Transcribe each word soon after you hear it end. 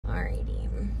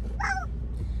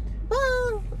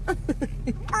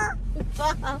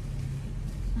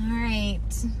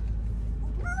Alright.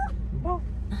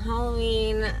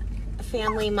 Halloween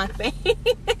family mukbang.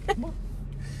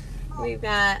 We've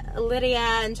got Lydia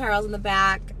and Charles in the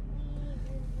back.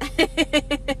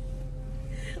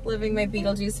 Living my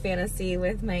Beetlejuice fantasy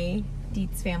with my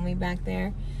Dietz family back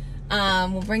there.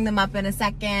 We'll bring them up in a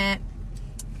second.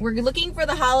 We're looking for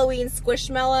the Halloween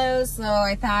Squishmallows, so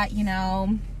I thought, you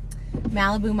know,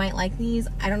 Malibu might like these.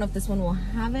 I don't know if this one will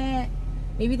have it.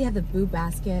 Maybe they have the boo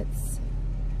baskets.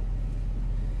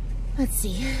 Let's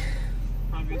see.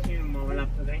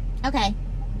 Okay.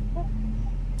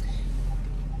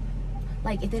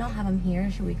 Like, if they don't have them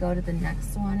here, should we go to the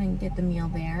next one and get the meal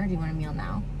there? Or do you want a meal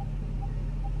now?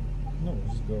 No, we'll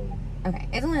just go. Okay,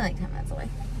 it's only like 10 minutes away.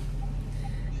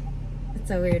 It's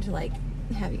so weird to like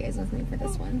have you guys with me for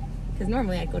this one. Because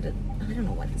normally I'd go to, I don't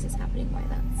know what this is happening, why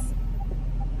that's.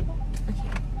 Okay,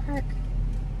 park.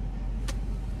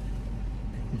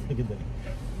 Look at that.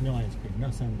 No ice cream, no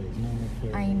sundaes, no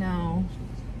flavor. I know.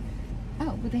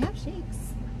 Oh, but they have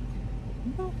shakes.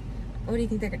 No. What do you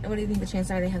think what do you think the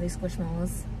chances are they have these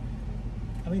Squishmallows?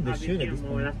 I mean, they should at this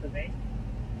point.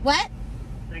 What?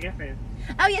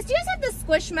 Oh yes, do you guys have the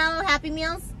Squishmallow Happy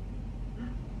Meals?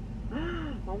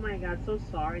 Oh my god, so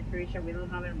sorry, Trisha, we don't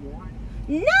have it more.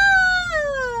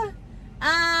 No!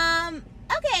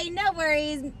 Okay, no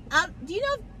worries. Do you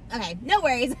know? Okay, no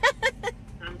worries.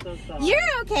 I'm so sorry.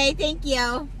 You're okay, thank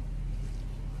you.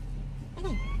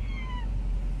 Okay.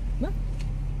 Well,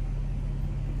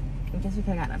 I guess we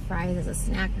could have gotten a fries as a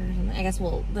snack or something. I guess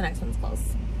the next one's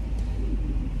close.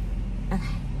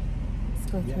 Okay. Let's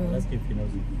go through. Yeah, let's see if he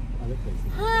knows other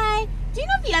places. Hi. Do you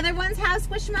know if the other ones have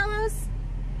Squishmallows?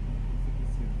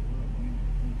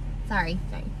 Sorry.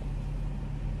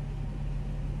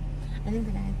 I think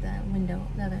the guy at the other window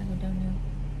knew.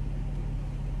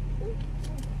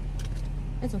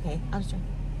 It's okay. I'll just try.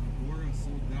 We're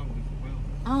sold out as well.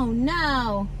 Oh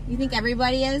no! You think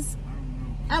everybody is? I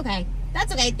don't know. Okay,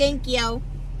 that's okay. Thank you.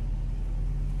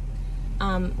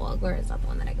 Well, where is that the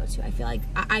one that I go to? I feel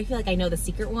like I know the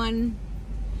secret one.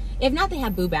 If not, they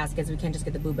have boo baskets. We can't just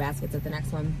get the boo baskets at the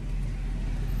next one.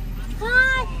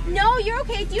 Hi. No, you're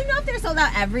okay. Do you know if they're sold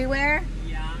out everywhere?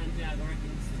 Yeah, and the other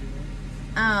ones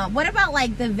too. What about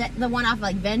like the one off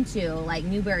like Ventu, like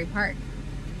Newbury Park?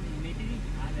 Maybe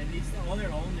at least all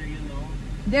their own there, you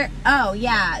know. Oh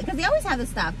yeah, because they always have this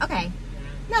stuff. Okay,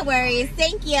 yeah. No worries.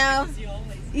 Thank you. See you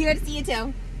always. Good to see you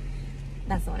too.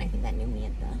 That's the one I think that knew me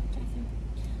at the drive-thru.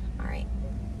 All right.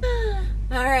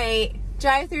 All right.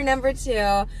 Drive-thru number 2.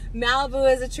 Malibu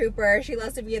is a trooper. She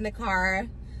loves to be in the car.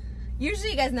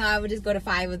 Usually, you guys know I would just go to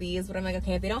 5 of these, but I'm like,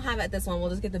 okay, if they don't have it at this one, we'll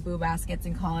just get the boo baskets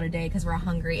and call it a day because we're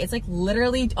hungry. It's like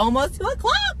literally almost 2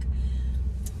 o'clock.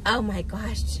 Oh my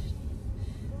gosh.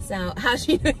 So, how's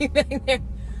she doing back there?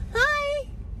 Hi.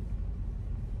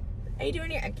 How you doing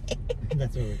here? Okay.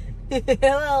 That's what we're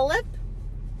A little lip.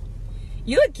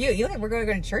 You look cute. You look like we're going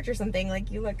to go to church or something. Like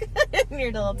you look in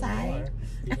your little tie.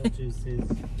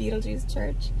 Beetlejuice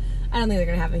church. I don't think they're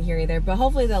going to have it here either, but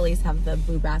hopefully they'll at least have the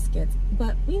boo baskets.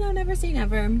 But we know, never say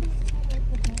never.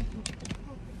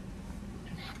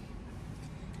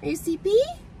 Are you CP?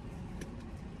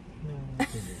 No,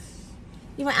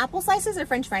 You want apple slices or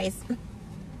French fries? I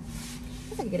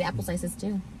think I could get apple slices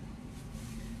too.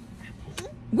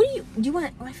 What do you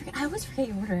want? Oh, I forget. I always forget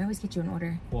your order. I always get you an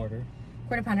order. Quarter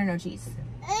pounder, no cheese.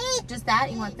 Okay. Just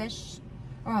that? You want fish?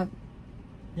 Or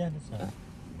yeah, that's all.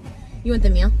 you want the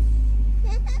meal?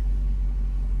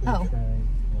 Oh.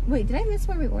 Wait, did I miss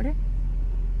where we order?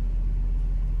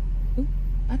 Ooh,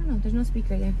 I don't know. There's no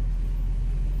speaker there.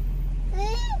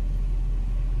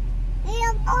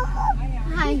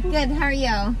 Hi, good. How are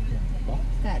you?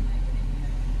 Good.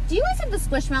 Do you guys have the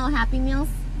Squishmallow Happy Meals?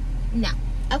 No.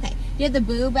 Okay. Do you have the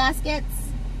boo baskets?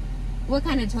 What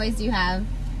kind of toys do you have?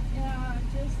 Yeah,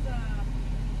 just I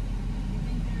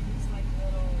think they're just like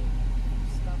little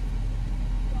stuff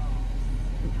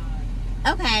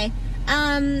dolls. Okay.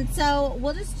 So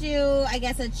we'll just do, I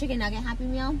guess, a chicken nugget Happy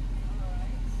Meal. Alright, 6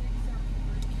 are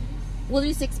for We'll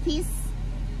do 6 piece.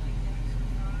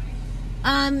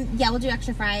 Yeah, we'll do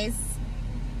extra fries.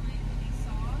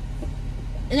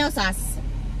 No sauce.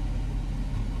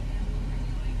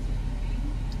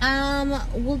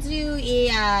 We'll do a,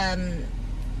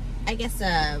 I guess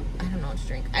I don't know what to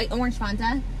drink. Orange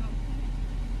Fanta.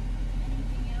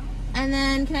 And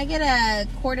then can I get a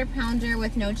quarter pounder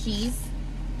with no cheese?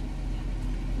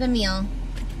 The meal.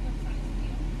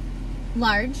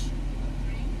 Large.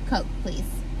 Coke, please.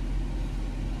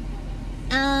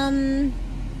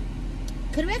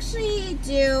 Could we actually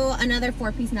do another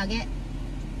 4-piece nugget?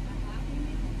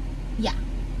 Yeah,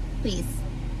 please.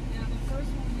 Yeah, the first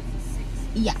one was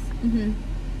Yeah. Mm-hmm. You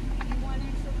want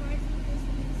extra fries with this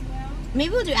one as well? Maybe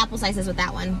we'll do apple slices with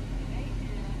that one. Okay.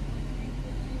 And what drink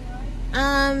would you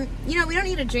like? You know, we don't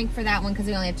need a drink for that one because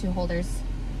we only have 2 holders.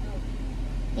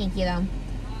 Thank you, though.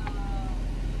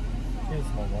 Here's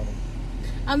small water.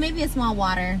 Oh, maybe a small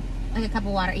water. Like a cup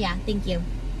of water. Yeah, thank you.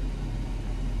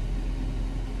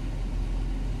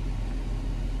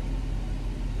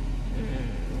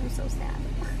 I'm so sad.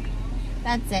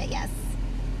 That's it, yes.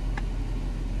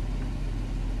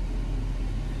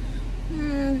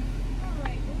 Alright,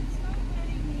 well, it's not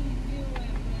letting me do it when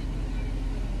I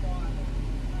put water.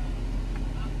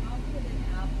 I'll put an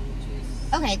apple juice.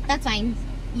 Okay, that's fine.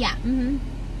 Yeah, mm-hmm.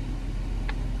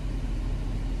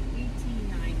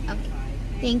 $18.95. Okay.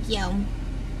 Thank you. Yeah, I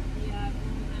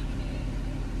won't have any.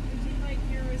 Would you like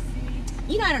your receipt?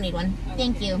 You know I don't need one.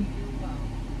 Thank Okay, you. You're welcome.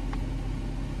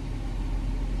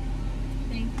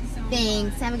 Thank you so much.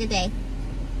 Thanks. Have a good day.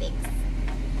 Thanks.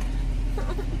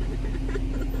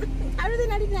 How do they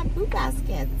not even have food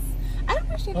baskets? I don't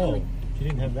understand how Oh, like, you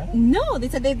didn't have that? no, they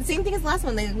said the same thing as the last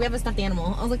one. We have a stuffed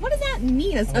animal. I was like, what does that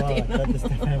mean, a Oh, stuffed I animal? thought this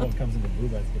one comes in the blue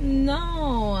basket.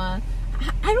 No. I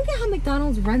don't get how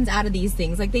McDonald's runs out of these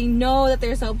things. Like, they know that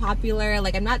they're so popular.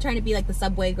 Like, I'm not trying to be like the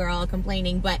Subway girl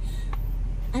complaining, but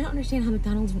I don't understand how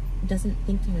McDonald's doesn't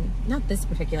think to, not this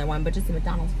particular one, but just the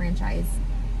McDonald's franchise.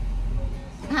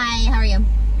 Hi, how are you?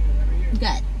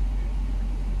 Good.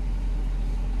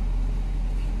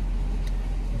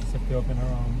 Just have to open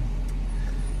our own.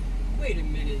 Wait a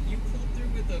minute, you pulled through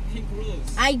with a pink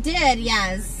rose. I did,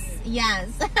 yes. Yes.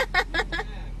 Welcome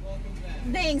back.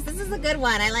 Thanks. This is a good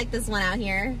one. I like this one out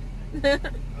here. Oh,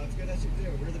 it's good that you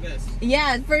do. We're the best.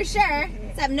 Yeah, for sure.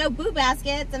 Except no boo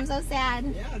baskets. I'm so sad.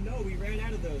 Yeah, no, we ran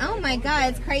out of those. Oh my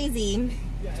god, it's crazy.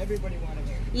 Yeah, everybody wanted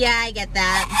them. Yeah, I get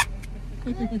that.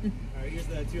 Alright, here's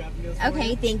the 2 Happy Meals for Okay,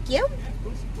 you. thank you. Yeah, of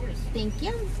course. Thank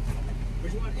you.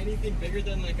 Would you want anything bigger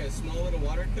than like a small little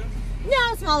water cup?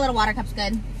 No, small little water cup's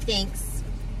good. Thanks.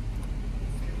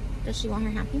 Does she want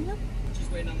her Happy Meal? She's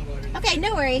waiting on the water. Okay,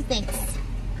 no worries. Thanks.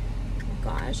 Oh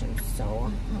gosh, I'm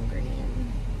so hungry.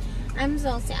 I'm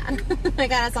so sad. I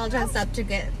got us all dressed up to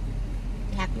get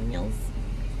Happy Meals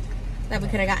that we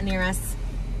could have gotten near us.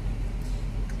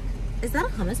 Is that a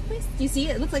hummus place? Do you see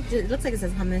it? It looks like it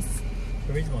says hummus.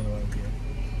 There is one around here.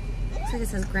 Looks like it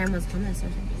says Grandma's Hummus or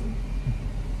something.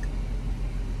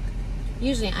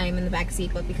 Usually I am in the back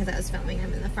seat, but because I was filming,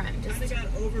 I'm in the front. Kind Just. of got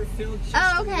overfilled. Just Oh,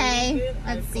 a little okay. bit.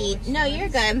 I Let's see. apologize. No, you're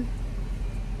good.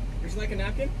 Would you like a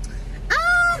napkin?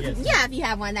 Yes. Yeah, if you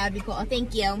have one, that would be cool.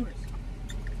 Thank you.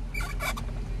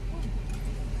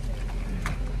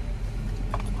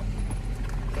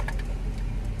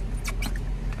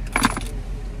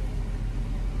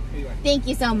 Here you are. Thank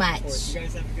you so Of much. course. You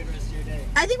guys have a good rest of your day.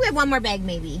 I think we have one more bag,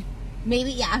 maybe.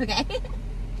 Maybe, yeah, okay.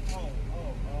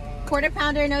 Quarter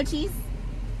pounder, no cheese?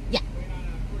 Yeah. Waiting on a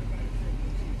quarter pounder shrimp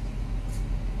and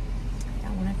cheese.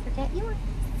 Don't want to forget yours.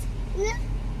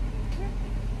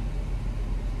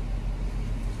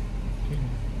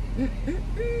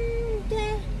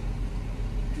 Day.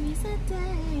 It's a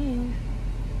day.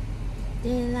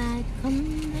 Daylight come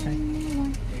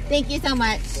and thank you so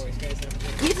much. Of course, guys have a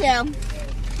good You too.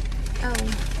 Oh.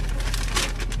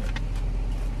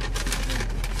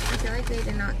 I feel like they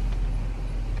did not.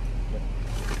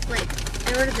 Like, I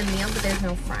ordered the meal, but there's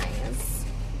no fries.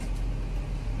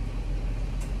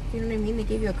 You know what I mean? They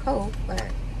gave you a Coke, but.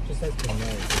 Just ask them now.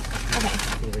 Okay.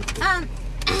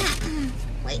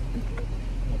 Wait.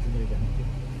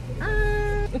 I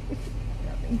don't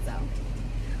think so.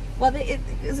 Well, it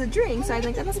was a drink, so I was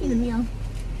like, that must be the meal.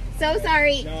 So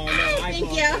sorry. No, I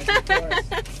Thank apologize,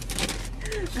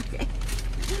 you. Okay.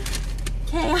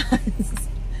 Chaos.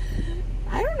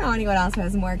 I don't know anyone else who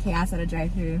has more chaos at a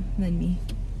drive-thru than me.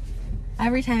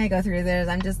 Every time I go through there,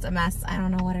 I'm just a mess. I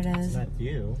don't know what it It's is. not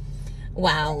you.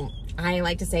 Well, I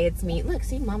like to say it's me. Look,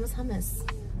 see, Mama's Hummus.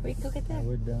 We can go get I that.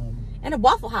 would And a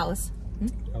Waffle House.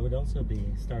 I would also be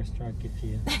starstruck if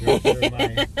you drove through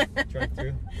my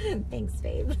drive-through. Thanks,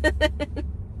 babe.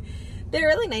 They're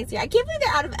really nice here. I can't believe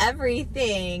they're out of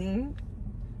everything.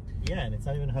 Yeah, and it's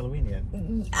not even Halloween yet.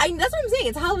 That's what I'm saying.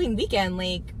 It's Halloween weekend.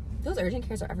 Like, those urgent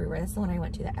cares are everywhere. That's the one I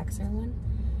went to, the XR one.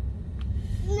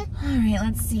 Alright,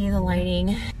 let's see the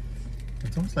lighting.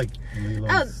 It's almost like Lilo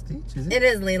Oh, and Stitch, is it? It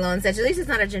is Lilo and Stitch. At least it's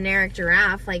not a generic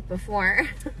giraffe like before.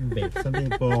 Babe, some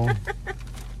people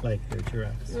like their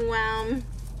giraffes. Well,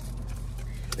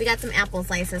 we got some apple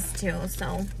slices too,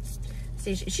 so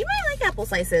see, she might like apple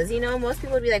slices. You know, most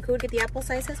people would be like, who would get the apple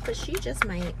slices? But she just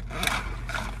might.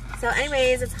 So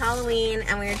anyways, it's Halloween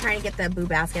and we were trying to get the boo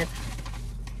basket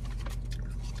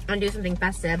and do something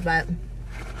festive, but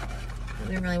it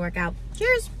didn't really work out.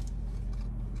 Cheers.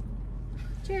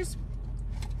 Cheers.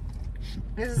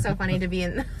 This is so funny to be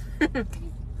in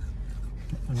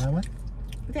Another one?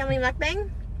 family mukbang.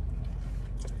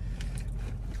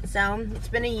 So it's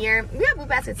been a year. We got blue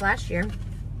baskets last year.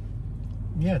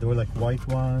 Yeah, there were like white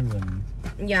ones and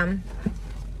Yeah.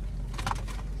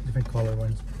 different color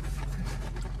ones.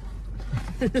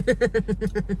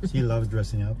 She loves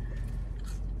dressing up.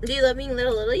 Do you love being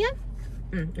little yet?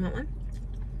 You want one?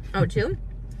 Oh, 2?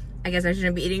 I guess I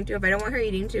shouldn't be eating 2 if I don't want her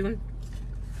eating 2.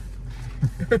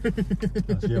 Oh,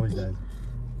 she always does.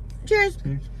 Cheers.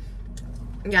 Cheers.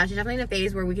 Yeah, she's definitely in a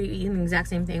phase where we could eat the exact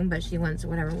same thing, but she wants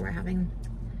whatever we're having.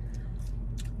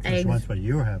 She wants what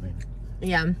you're having.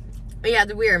 Yeah. But yeah,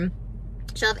 the weird.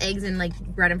 She'll have eggs and like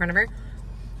bread in front of her.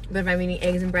 But if I'm eating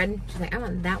eggs and bread, she's like, I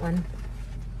want that one.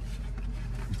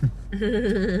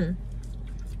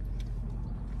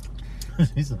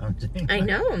 She's lounging. I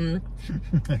know.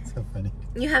 That's so funny.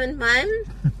 You having fun?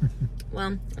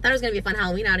 Well, I thought it was going to be a fun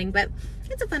Halloween outing, but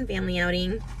it's a fun family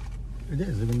outing. It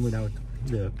is, even without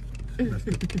the...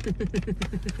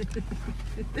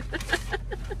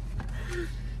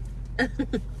 I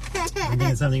think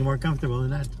it's something more comfortable than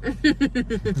that.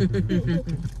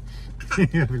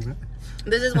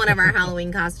 This is one of our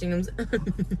Halloween costumes.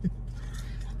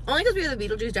 Only because we have the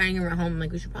Beetlejuice dining room at home.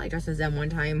 Like, we should probably dress as them one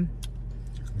time.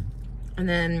 And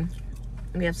then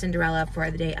we have Cinderella for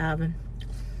the day of.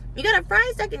 You got a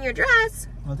fry stuck in your dress.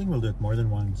 I think we'll do it more than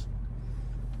once.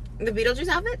 The Beetlejuice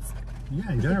outfits?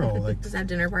 Yeah, in general. Like, Just have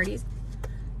dinner parties.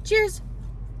 Cheers.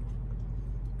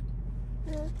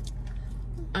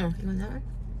 Oh, you want that one?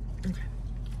 Okay.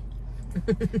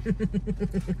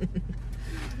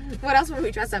 What else would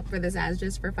we dress up for this as,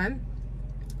 just for fun?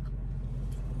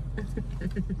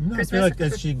 no, I feel like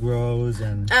as she grows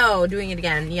and Oh, doing it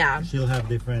again, yeah. she'll have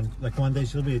different, like one day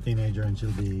she'll be a teenager and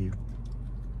she'll be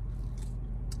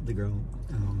the girl,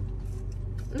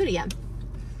 Lydia.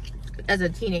 As a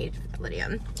teenage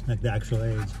Lydia. like the actual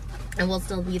age. And we'll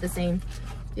still be the same. Do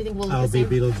you think we'll look I'll the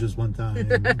be same? Beetlejuice one time.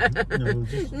 We'll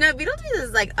just... No, Beetlejuice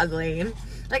is like ugly.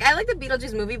 Like, I like the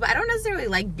Beetlejuice movie, but I don't necessarily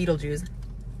like Beetlejuice.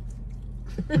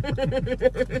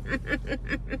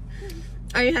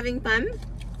 Are you having fun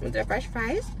with the fresh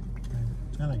fries?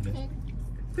 I like this.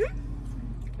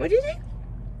 What do you think?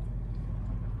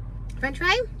 French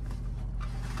fry?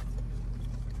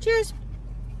 Cheers.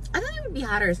 I thought it would be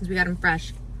hotter since we got them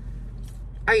fresh.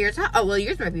 Are yours hot? Oh, well,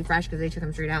 yours might be fresh because they took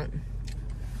them straight out.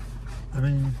 I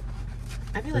mean,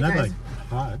 I feel they're like not yours. like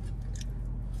hot.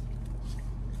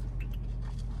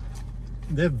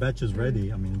 They have batches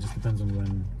ready. I mean, it just depends on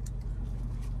when.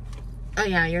 Oh,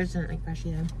 yeah, yours isn't like fresh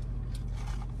either.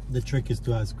 The trick is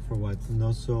to ask for what?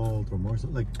 No salt or more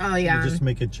salt? Like, Oh, yeah. you just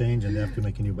make a change and they have to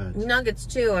make a new batch. Nuggets,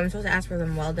 too. I'm supposed to ask for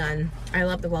them well done. I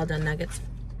love the well done nuggets.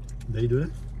 They do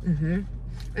that? Mm-hmm.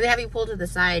 They have you pull to the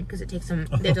side because it takes them.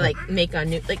 They have to like make a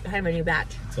new, like kind of a new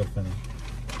batch. It's so funny.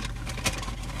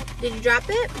 Did you drop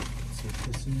it? So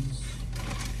this is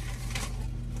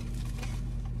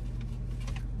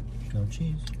no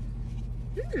cheese.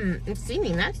 It's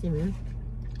steaming. That's steaming.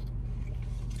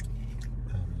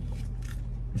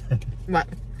 What?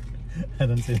 I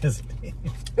don't see this.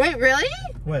 Wait, really?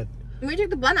 What? When we took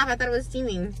the bun off, I thought it was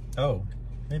steaming. Oh,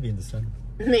 maybe in the sun.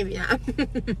 Maybe not.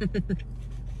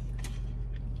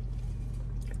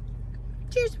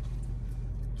 Cheers.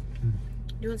 Do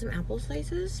you want some apple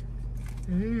slices?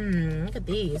 Look at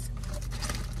these.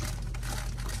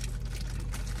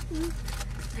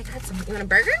 I got some. You want a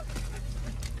burger?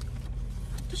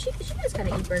 She just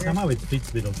gotta eat burgers. Somehow it fits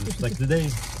Beetlejuice. Like today,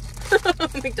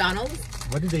 McDonald's?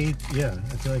 what did they eat? Yeah,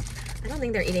 I feel like I don't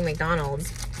think they're eating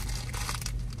McDonald's.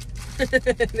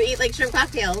 They eat like shrimp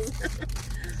cocktails.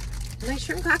 My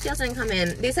shrimp cocktails didn't come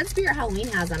in. They said Spirit Halloween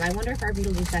has them. I wonder if our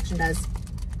Beetlejuice section does.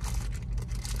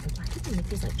 Why do they make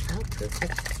these like childproof? I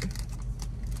got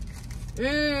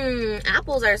it.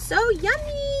 Apples are so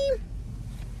yummy.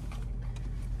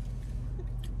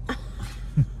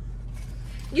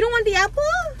 You don't want the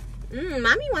apple?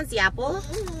 Mommy wants the apple.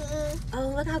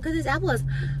 Oh, look how good this apple is.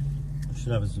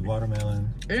 should have is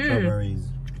watermelon, strawberries,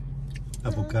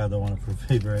 avocado, one of her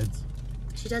favorites.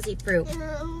 She does eat fruit.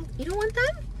 You don't want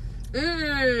that?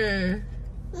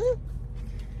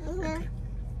 Okay.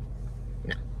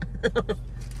 No.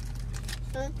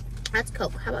 That's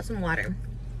Coke. How about some water?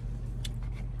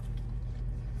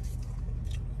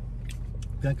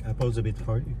 I think apple's a bit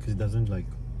hard because it doesn't like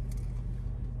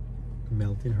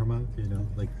melt in her mouth, you know,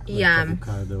 like Yeah.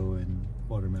 avocado and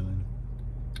watermelon.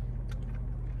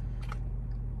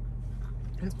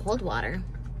 It's cold water.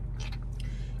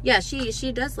 Yeah,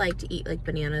 she does like to eat like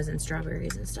bananas and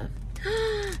strawberries and stuff.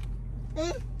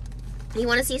 You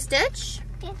want to see Stitch?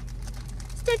 Yeah.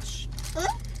 Stitch.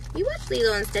 We watch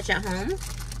Lilo and Stitch at home.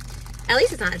 At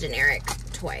least it's not a generic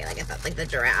toy. Like I thought, like the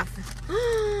giraffe.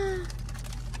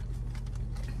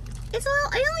 It's a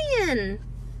little alien.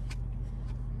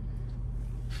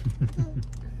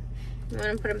 You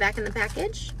want to put him back in the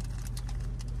package?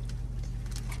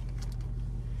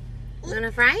 You want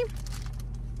to fry?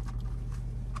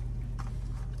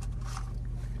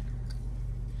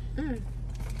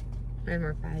 There's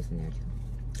more fries in there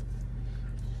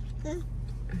too.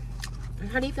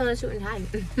 How do you feel in a suit and tie?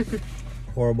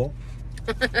 Horrible.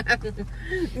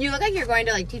 You look like you're going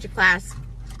to like teach a class.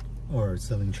 Or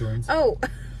sell insurance. Oh.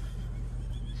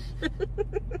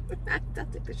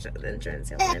 That's like the insurance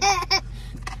salesman.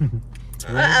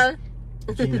 Uh-oh.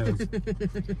 She knows.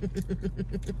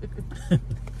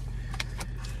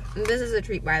 This is a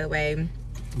treat, by the way.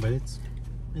 But it's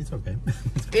okay.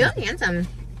 You look handsome.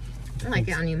 I like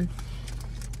it on you.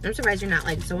 I'm surprised you're not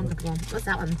like so uncomfortable. What's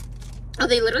that one? Oh,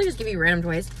 they literally just give you random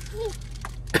toys.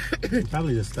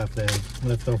 Probably the stuff that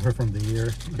left over from the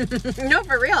year. No,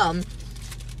 for real.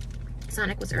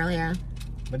 Sonic was earlier.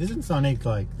 But isn't Sonic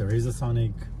like, there is a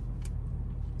Sonic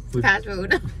food? Fast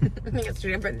food. I think it's two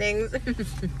different things.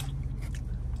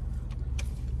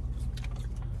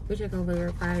 We took over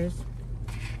your fries.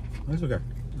 It's okay.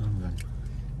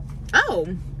 Oh.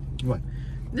 What?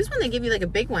 This one they give you like a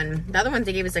big one. The other ones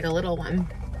they gave us like a little one.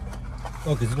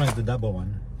 Oh, because this one's the double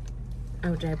one.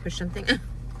 Oh, did I push something?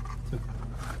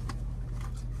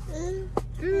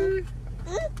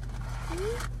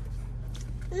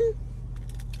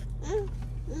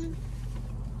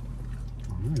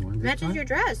 Matches your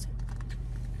dress.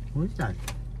 What is that?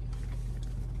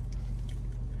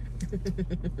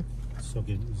 So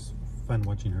good. It's fun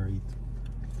watching her eat.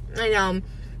 I know.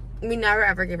 We never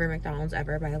ever give her McDonald's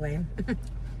ever, by the way.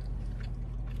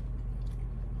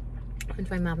 Once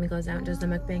my mommy goes out and does the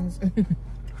mukbangs.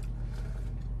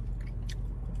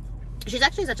 She's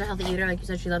actually such a healthy eater. Like you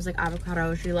said, she loves like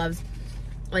avocado. She loves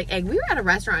like egg. We were at a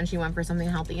restaurant and she went for something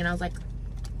healthy and I was like,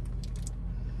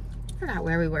 I forgot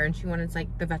where we were, and she wanted like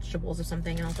the vegetables or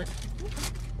something and I was like,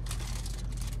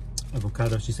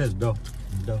 Avocado. She says dough.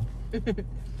 Dough. She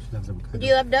loves avocado. do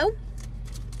you love dough?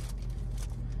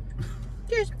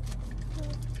 Cheers.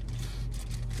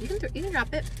 You can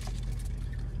drop it.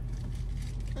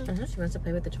 Oh, she wants to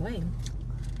play with the toy.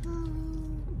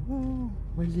 Whoa,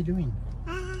 what is he doing?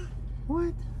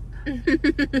 What?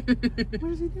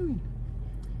 What is he doing?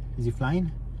 Is he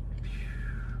flying?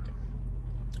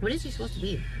 What is he supposed to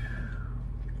be?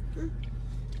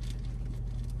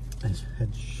 A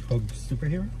hedgehog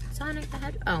superhero? Sonic the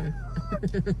Hedgehog. Oh. I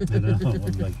don't know.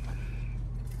 I'm like,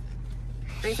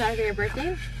 Are you excited for your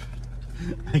birthday?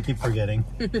 I keep forgetting.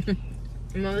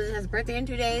 Moses has a birthday in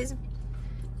 2 days.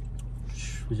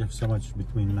 We have so much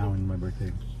between now and my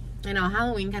birthday. I know,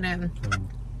 Halloween kind of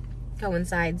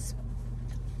coincides.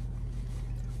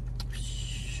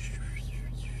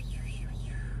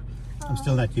 I'm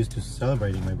still not used to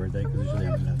celebrating my birthday because usually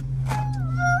I'm not.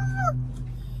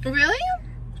 Really?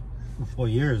 For 4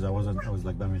 years I was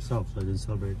like by myself, so I didn't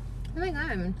celebrate. Oh my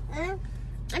god. I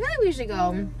feel like we usually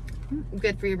go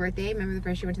good for your birthday. Remember the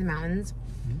first year we went to the mountains?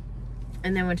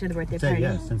 And then went to the birthday party?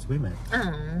 Yeah, since we met.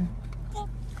 Oh.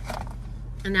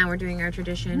 And now we're doing our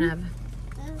tradition of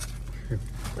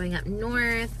going up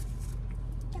north.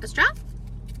 A straw?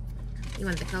 You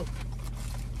want the Coke?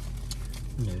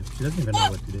 Yeah, she doesn't even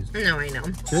know what it is. No, I know.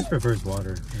 She just prefers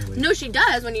water anyway. No, she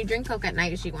does. When you drink Coke at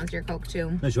night, she wants your Coke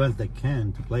too. No, she wants the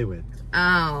can to play with.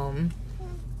 Oh.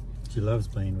 She loves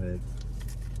playing with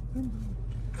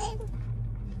it.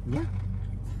 Yeah.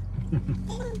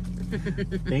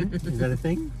 Thing? Is that a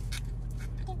thing?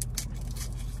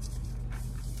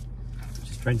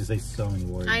 She's trying to say so many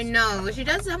words. I know. She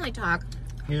does definitely talk.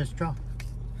 Here's a straw.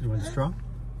 You want a straw?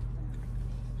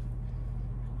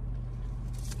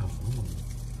 Oh,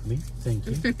 me? Thank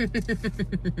you.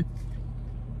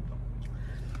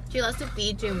 She loves to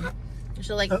feed you.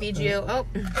 She'll like feed you. Oh,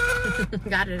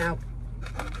 got it out.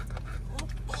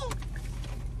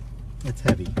 It's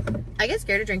heavy. I get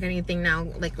scared to drink anything now,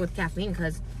 like with caffeine,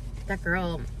 because that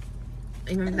girl.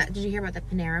 You remember that? Did you hear about that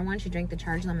Panera one? She drank the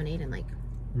charged lemonade and like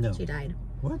No. she died.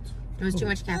 What? It was too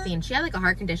much caffeine. She had like a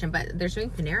heart condition, but they're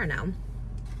doing Panera now.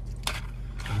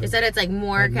 They said it's like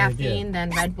more no caffeine idea.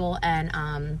 than Red Bull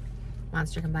and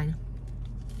Monster combined.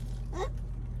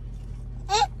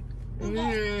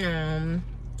 You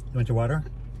want your water?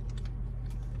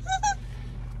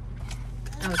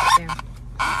 Oh, it's there.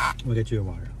 We'll get you your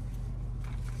water.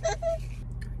 Her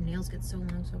nails get so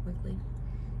long so quickly.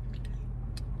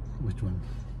 Which one?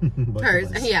 Both of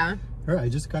Hers, us. yeah. Her, I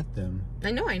just got them.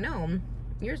 I know.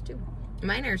 Yours too.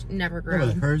 Mine are never No, but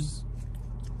grown. hers,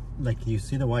 like you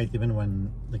see the white even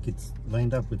when like it's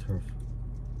lined up with her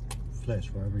flesh,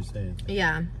 whatever you say it.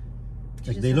 Yeah.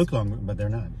 Like they look long, but they're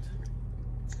not.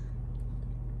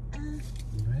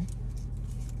 Right?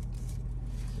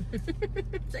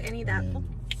 It's like I need that. And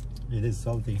it is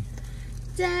salty.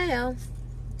 Damn.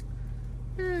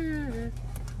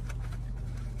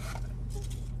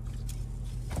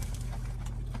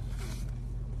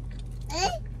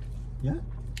 Yeah.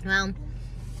 Well,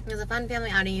 it was a fun family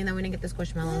outing, even though we didn't get the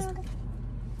Squishmallows.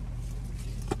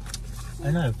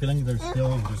 I know. I have a feeling they're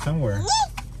still somewhere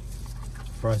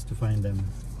for us to find them.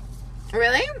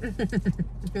 Really?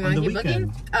 You On want the to keep weekend,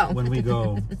 looking? Oh. when we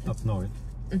go up north.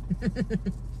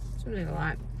 It's gonna be a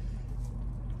lot.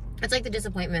 It's like the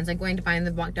disappointments, like going to find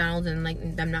the McDonald's and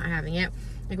like them not having it.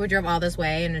 Like we drove all this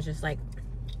way and it's just like,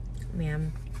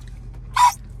 man,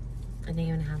 I didn't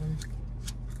even have them.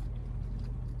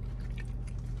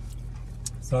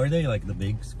 So are they like the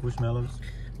big Squishmallows?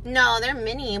 No, they're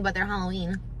mini, but they're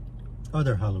Halloween. Oh,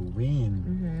 they're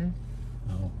Halloween.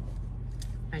 Oh.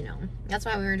 I know. That's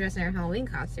why we were dressed in our Halloween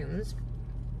costumes.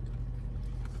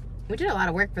 We did a lot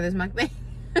of work for this mukbang.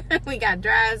 We got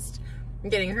dressed. I'm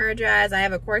getting her dressed. I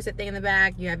have a corset thing in the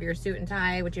back. You have your suit and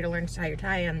tie, which you don't learn to tie your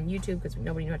tie on YouTube because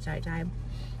nobody knows how to tie a tie.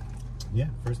 Yeah,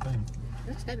 first time.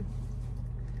 That's good.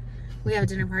 We have a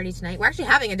dinner party tonight. We're actually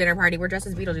having a dinner party. We're dressed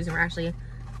as Beetlejuice and we're actually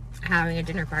having a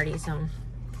dinner party, so.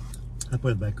 I'll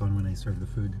put it back on when I serve the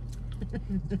food.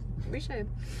 We should.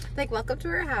 Like, welcome to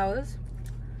our house.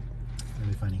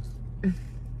 Really funny.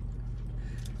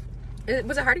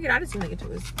 Was it hard to get on? It seemed like it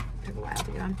took a while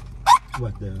to get on.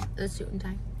 What, The suit and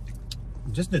tie.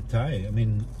 just the tie. I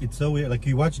mean, it's so weird. Like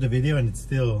you watch the video and it's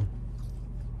still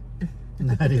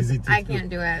not easy to I can't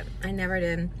do it. I never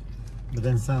did. But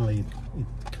then suddenly it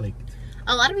clicked.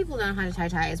 A lot of people don't know how to tie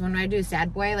ties. When I do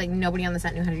Sad Boy, like nobody on the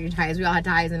set knew how to do ties. We all had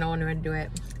ties and no one knew how to do it.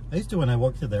 I used to, when I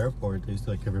walked to the airport, I used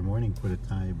to like every morning put a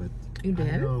tie, but You did?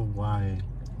 I don't know why.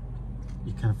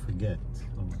 You kind of forget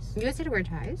almost. You guys had to wear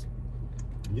ties?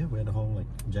 Yeah, we had a whole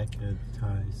like jacket,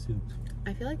 tie, suit.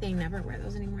 I feel like they never wear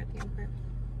those anymore at the airport.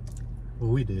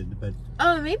 Well, we did, but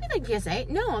Oh, maybe like GSA?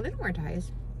 No, they don't wear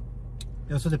ties.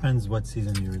 it also depends what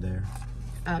season you were there.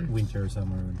 Winter or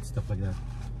summer and stuff like that.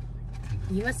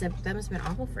 That must have been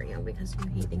awful for you because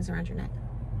you hate things around your neck.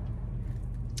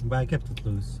 But I kept it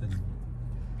loose and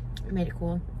It made it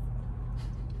cool.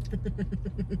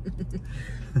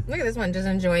 Look at this one, just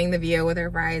enjoying the view with her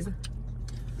fries.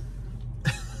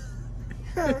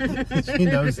 she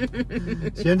knows.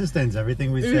 She understands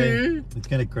everything we say. It's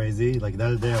kind of crazy. Like the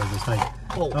other day, I was just like,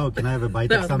 "Oh, can I have a bite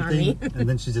That of was something?" mommy. And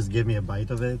then she just gave me a bite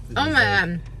of it. It Oh was my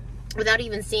like- god. Without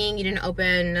even seeing, you didn't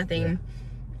open, nothing. Yeah.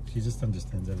 She just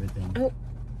understands everything. Oh,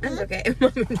 that's okay.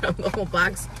 Mommy dumped the whole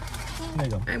box. There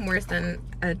you go. I'm worse than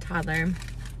a toddler.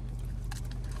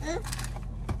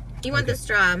 You want Okay. the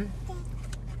straw?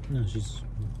 No, she's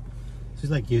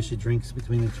like you. She drinks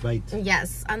between each bite.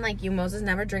 Yes. Unlike you, Moses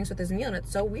never drinks with his meal, and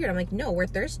it's so weird. I'm like, no, we're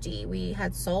thirsty. We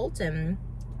had salt, and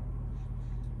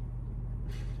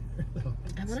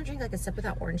I want to drink like a sip of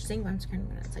that orange thing, but I'm scared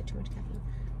it's like too much caffeine.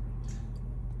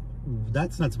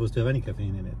 That's not supposed to have any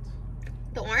caffeine in it.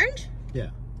 The orange? Yeah, Are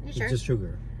you it's sure? just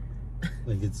sugar.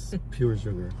 Like it's pure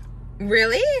sugar.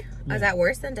 Really? Yeah. Is that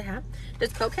worse than to have?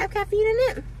 Does Coke have caffeine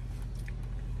in it?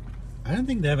 I don't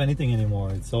think they have anything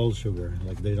anymore. It's all sugar.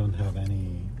 Like they don't have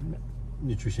any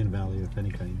nutrition value of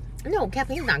any kind. No,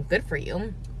 caffeine's not good for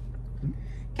you.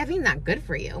 Caffeine's not good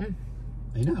for you.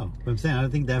 I know, but I'm saying I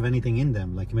don't think they have anything in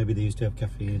them. Like maybe they used to have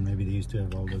caffeine, maybe they used to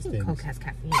have all those things. Coke has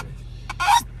caffeine.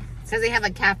 It says they have a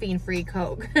caffeine-free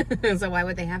Coke. So why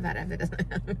would they have that if it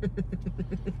doesn't have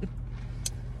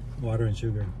Water and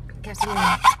sugar. caffeine?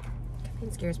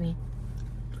 Caffeine scares me.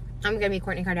 I'm gonna be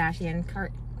Kourtney Kardashian.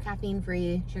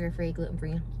 Caffeine-free, sugar-free,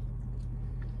 gluten-free.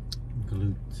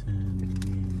 Gluten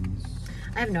means,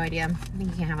 I have no idea. I think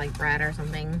you can't have like bread or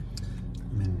something.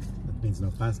 I mean, that means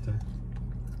no pasta.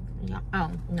 Yeah. Oh,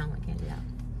 no, I can't do that.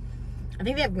 I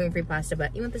think they have gluten-free pasta,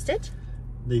 but you want the Stitch?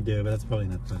 They do, but that's probably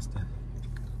not pasta.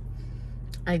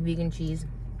 I like vegan cheese.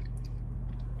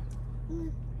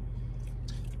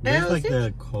 There's like Stitch?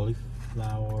 the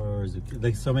cauliflower,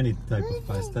 like so many type of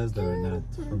pastas that are not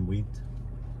from wheat.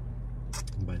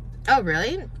 But Oh,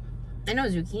 really? I know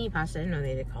zucchini pasta. I didn't know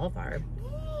they did cauliflower.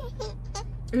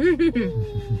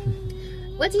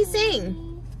 What's he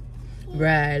sing?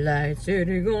 Bright light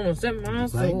city, gonna set my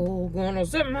soul, gonna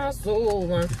set my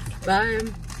soul on fire.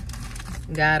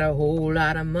 Got a whole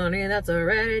lot of money that's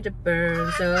ready to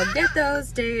burn, so get those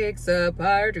sticks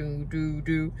apart, do do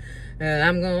do. And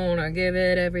I'm gonna give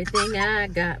it everything I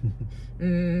got.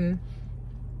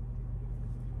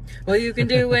 Well, you can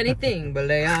do anything but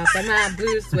lay off of my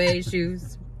blue suede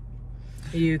shoes.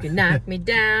 You can knock me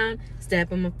down,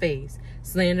 step on my face,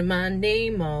 slander my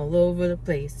name all over the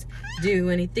place. Do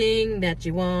anything that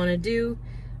you wanna do,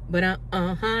 but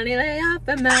honey, lay off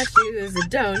of my shoes,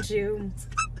 don't you?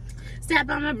 Step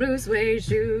on my blue suede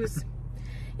shoes.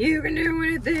 You can do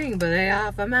anything, but lay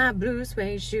off of my blue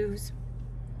suede shoes.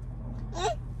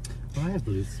 Oh, I have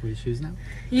blue suede shoes now.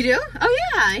 You do? Oh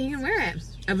yeah, you can wear it.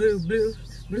 A blue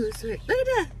suede. Look at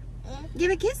that.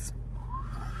 Give it a kiss.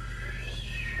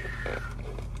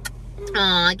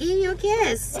 Aw, give you a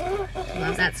kiss.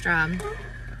 Loves that straw.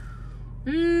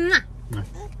 Mwah.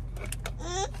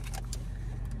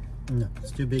 No,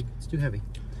 it's too big. It's too heavy.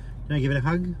 Can I give it a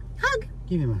hug? Hug.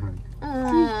 Give him a hug.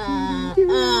 Aww.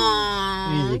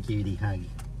 He's a cutie hug.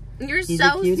 You're He's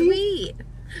so a cutie. sweet.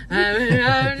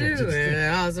 I'm doing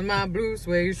also my blue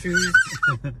suede shoes.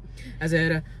 I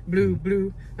said a blue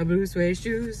suede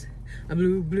shoes. A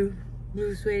blue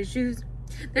suede shoes.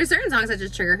 There's certain songs that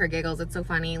just trigger her giggles. It's so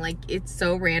funny. Like, it's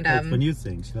so random. That's when you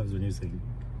sing. She loves when you sing.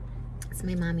 It's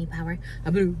my mommy power.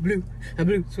 A blue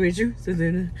suede shoes. A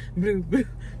blue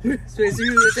suede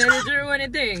shoes. I said do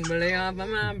anything, but lay off of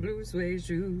my blue suede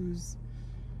shoes.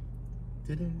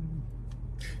 Ta-da.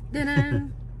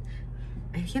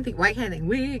 I can't think. Why can't I think?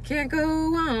 We can't go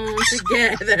on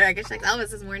together. I guess like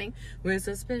Elvis this morning. We're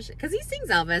suspicious because he sings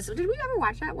Elvis. Did we ever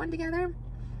watch that one together?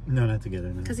 No, not together.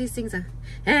 No. Because he sings a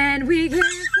and we can't.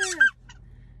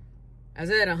 I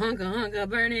said a hunka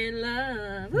burning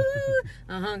love. Woo,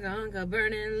 a hunka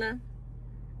burning love.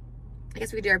 I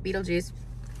guess we could do our Beetlejuice.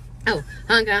 Oh,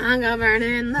 hunka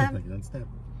burning love. Like, don't step.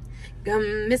 Come,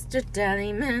 Mr.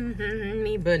 Tallyman,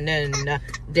 me banana.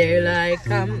 Daylight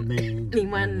come, me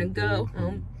wanna go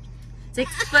home.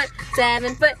 6 foot,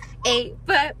 7 foot, 8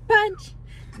 foot punch.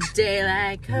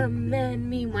 Daylight come and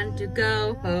me want to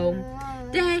go home.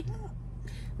 Day,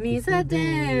 me said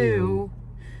do.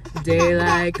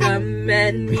 Daylight come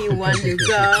and me want to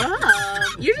go home.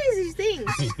 Usually these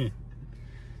things.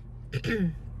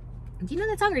 Do you know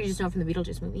that song or you just know it from the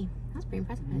Beetlejuice movie? That's pretty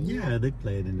impressive. Yeah, they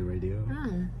play it in the radio.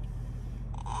 Oh.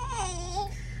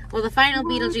 Well, the final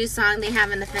Beetlejuice song they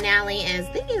have in the finale is,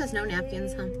 they gave us no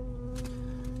napkins, huh?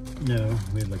 No,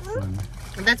 we had like fun.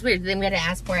 That's weird. Then we had to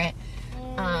ask for it.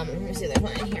 Let me see, there's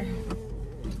one in here.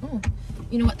 Oh,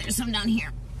 you know what? There's some down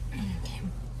here. Okay.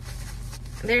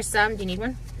 There's some. Do you need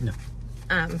one? No.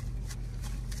 My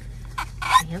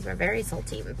hands were very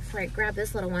salty before I grab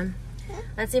this little one.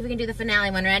 Let's see if we can do the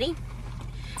finale one. Ready?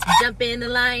 Jump in the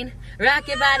line, rock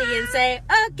your body and say,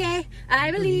 okay, I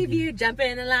believe you. Jump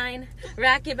in the line,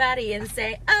 rock your body and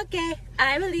say, okay,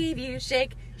 I believe you.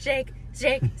 Shake, shake,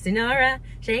 shake, senora,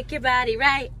 shake your body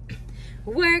right.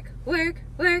 Work, work,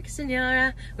 work,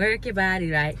 senora, work your body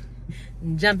right.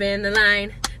 Jump in the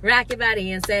line, rock your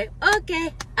body and say,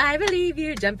 okay, I believe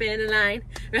you. Jump in the line,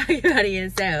 rock your body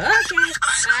and say, okay,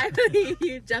 I believe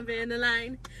you. Jump in the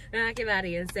line, rock your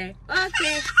body and say,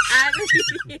 okay, I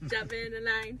believe you. Jump in the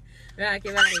line, rock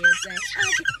your body and say,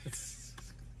 okay.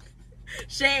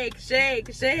 Shake,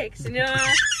 shake, shake, senora,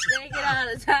 shake it all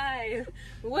the time.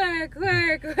 Work,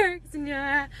 work, work,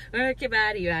 senora, work your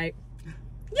body right.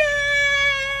 Yay!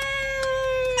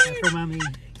 Clap for mommy.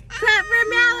 Clap for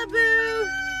Malibu!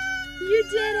 You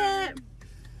did it!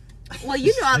 Well,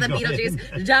 you know all the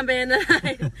Beetlejuice. Jump in the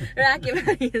line, rock your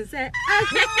body and say,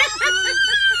 okay.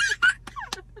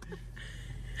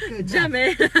 Jump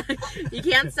in. You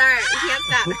can't start. You can't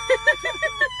stop.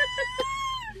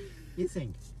 You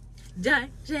sing.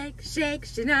 Shake, shake,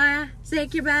 Shania,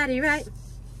 shake your body right.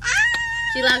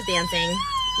 She loves dancing.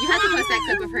 You had to post that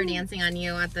clip of her dancing on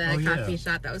you at the coffee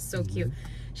shop. That was so cute.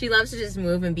 She loves to just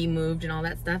move and be moved and all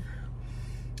that stuff.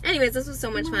 Anyways, this was so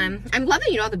much fun. I'm glad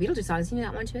that you know all the Beetlejuice songs. You knew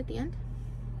that one too at the end?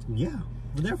 Yeah.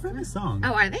 Well, they're friendly songs.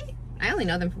 Oh, are they? I only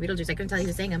know them from Beetlejuice. I couldn't tell you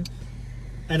who sang them.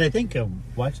 And I think I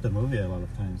watched the movie a lot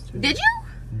of times too. Did you?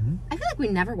 Mm-hmm. I feel like we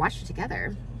never watched it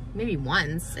together. Maybe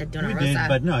once at Dona We Rosa. did,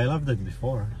 but no, I loved it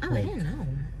before. Oh, I didn't know.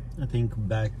 I think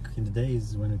back in the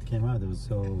days when it came out, it was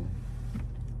so...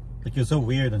 Like, it was so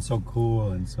weird and so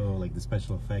cool, and so, like, the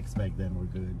special effects back then were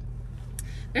good.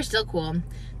 They're still cool.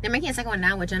 They're making a second one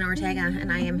now with Jenna Ortega,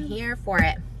 and I am here for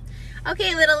it.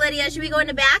 Okay, little Lydia, should we go in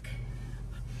the back?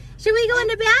 Should we go in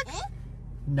the back?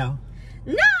 No.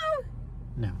 No!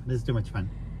 No, this is too much fun.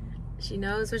 She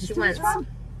knows what she wants.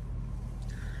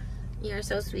 You're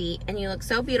so sweet, and you look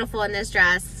so beautiful in this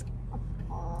dress.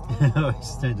 Oh,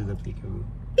 she's trying to do the peekaboo.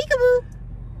 Peekaboo!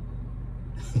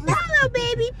 Hello,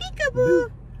 baby,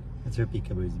 peekaboo! That's her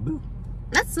peekaboo's boo.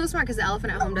 That's so smart, because the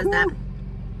elephant at home does that.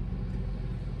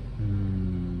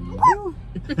 Boo!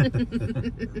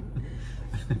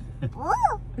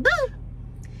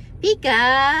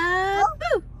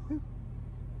 Peekaboo!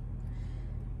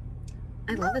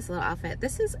 I love this little outfit.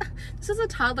 This is a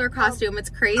toddler costume. It's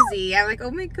crazy. I'm like,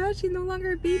 oh my gosh, she's no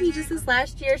longer a baby. Just this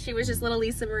last year, she was just little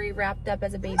Lisa Marie wrapped up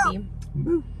as a baby.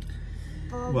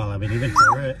 Well, I mean, even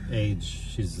for her age,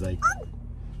 she's like...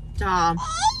 Tall.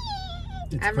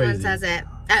 Everyone crazy. says it.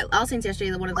 At All Saints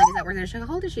yesterday, one of the ladies that worked there, she's like,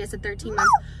 how old is she? I said 13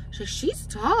 months. She's like, she's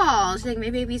tall. She's like, my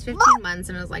baby's 15 months.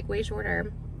 And I was like, way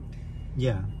shorter.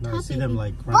 Yeah. No, I Tall see baby. them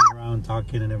like running around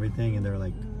talking and everything, and they're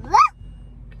like,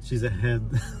 she's a head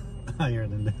higher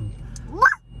than them.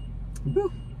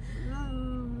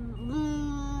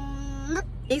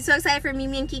 Are you so excited for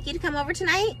Mimi and Kiki to come over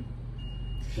tonight?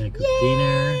 Gonna cook Yay!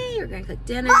 dinner. We're gonna cook My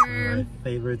dinner.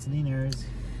 favorites dinners.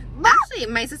 Actually,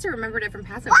 my sister remembered it from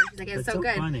Passover. She's like, it's That's so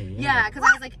good. funny. Yeah, because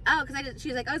I was like, oh, because she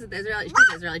was like, oh, is it the Israeli? She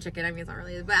said Israeli chicken. I mean, it's not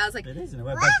really, but I was like, It is in a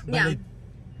way, Yeah.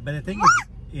 but the thing is,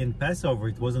 in Passover,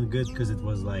 it wasn't good because it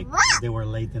was like they were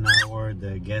late an hour.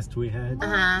 The guest we had,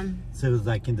 so it was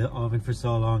like in the oven for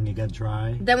so long, it got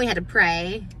dry. Then we had to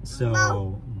pray.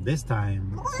 So this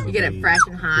time, You get it fresh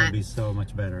and hot. It'll be so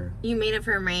much better. You made it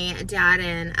for my dad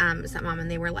and stepmom, and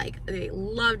they were like, they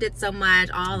loved it so much.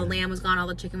 All the lamb was gone, all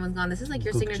the chicken was gone. This is like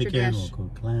your We'll cook signature chicken, dish. We'll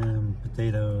cook lamb,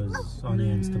 potatoes,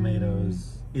 onions,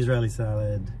 tomatoes, Israeli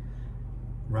salad,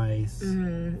 rice.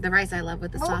 The rice I love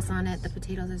with the sauce on it. The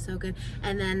potatoes are so good.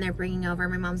 And then they're bringing over,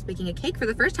 my mom's baking a cake for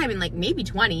the first time in like maybe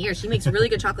 20 years. She makes a really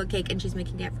good chocolate cake, and she's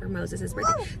making it for Moses'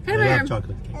 birthday. I love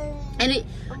chocolate cake. And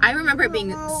I remember it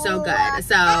being so good.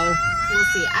 So we'll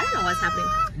see. I don't know what's happening.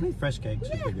 I made fresh cake.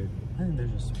 Should be good. I think they're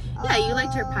just Yeah, you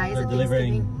liked her pies they're at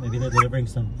delivering. Thanksgiving. Maybe they're delivering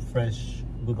some fresh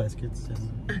blue baskets. And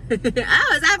Oh, is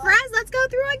that for us? Let's go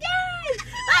through again.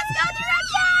 Let's go through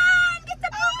again. Get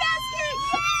the blue basket.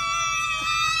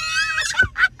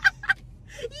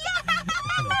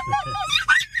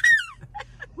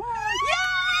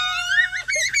 Yeah.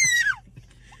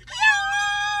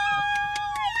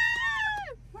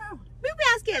 Blue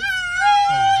baskets.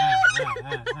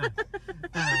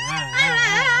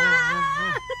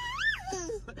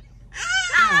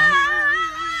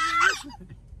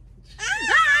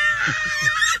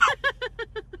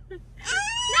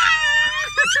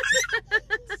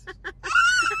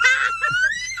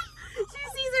 She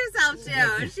sees herself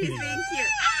too. She's being cute.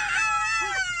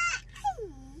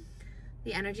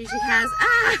 The energy she has.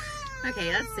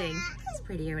 Okay, let's sing. It's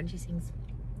prettier when she sings.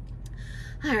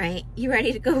 All right, you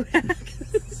ready to go back?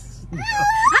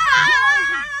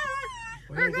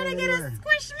 We're gonna get a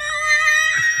squishmallow.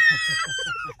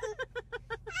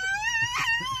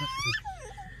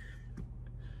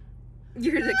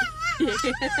 You're the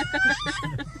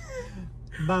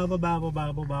Bobble, bobble,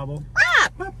 bobble, bobble.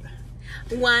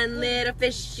 One little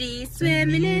fishy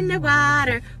swimming in the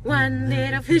water. One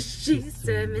little fishy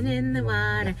swimming in the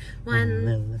water. One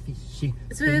little fishy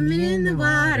swimming in the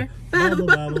water. Bubble,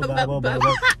 bubble, bubble,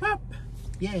 bubble. Pop.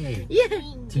 Yay. Yeah.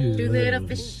 Two Two little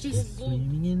fishies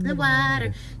swimming in in the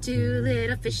water. Two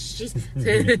little fishies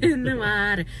swimming in the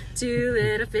water. Two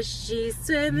little fishies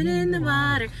swimming in the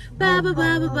water. Bubble,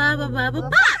 bubble, bubble, bubble,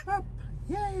 pop. Pop.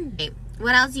 Yay. Okay,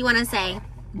 what else do you want to say?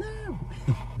 No.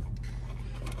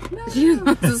 She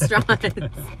wants the straws.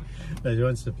 No, she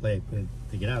wants to play,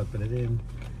 take it out, put it in.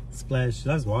 Splash.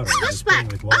 That's water. Splash, Just playing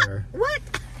splash. with water. What?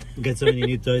 Get so many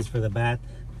new toys for the bath.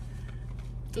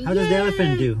 How does the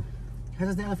elephant do? How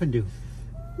does the elephant do?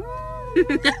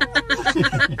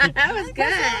 That was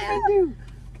good.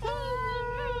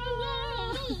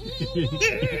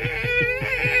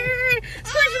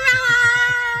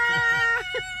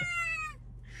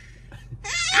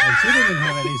 And she didn't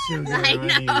have any sugar. I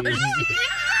know. Honey.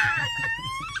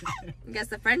 Guess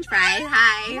the French fries.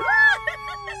 Hi.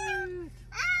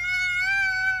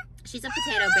 She's a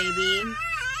potato baby.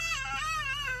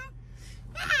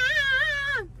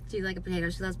 She's like a potato.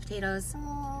 She loves potatoes.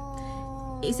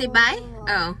 You say bye?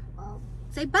 Oh.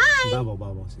 Say bye. Bubble,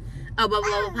 bubble. Oh, bubble,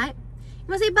 bubble pie. You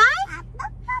want to say bye?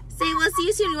 Say we'll see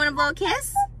you soon. You want to blow a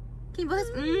kiss? Can you blow a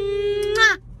kiss?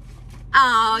 Mwah.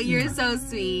 Oh, you're so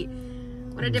sweet.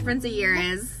 What a difference a year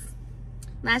is.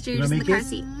 Last year you were just in the car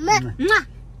seat. Mwah. Mwah.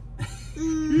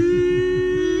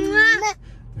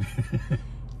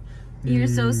 You're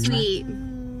so sweet.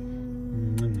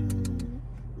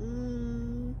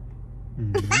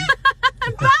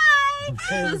 Bye.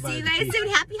 We'll see you guys soon.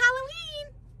 Happy Halloween.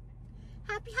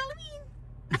 Happy Halloween.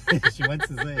 She wants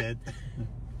to say it.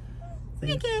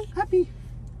 Say Okay. happy.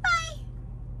 Bye.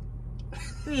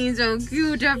 He's so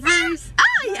cute at first.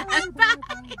 Oh, yeah. Bye.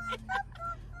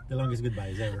 The longest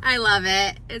goodbyes ever. I love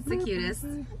it. It's the cutest.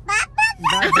 Bye,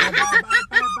 bye, bye, bye, bye,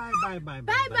 bye, bye, bye,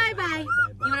 Bye, bye, bye.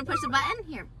 You want to push the button?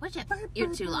 Here, push it.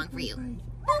 You're too long for you.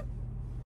 bye.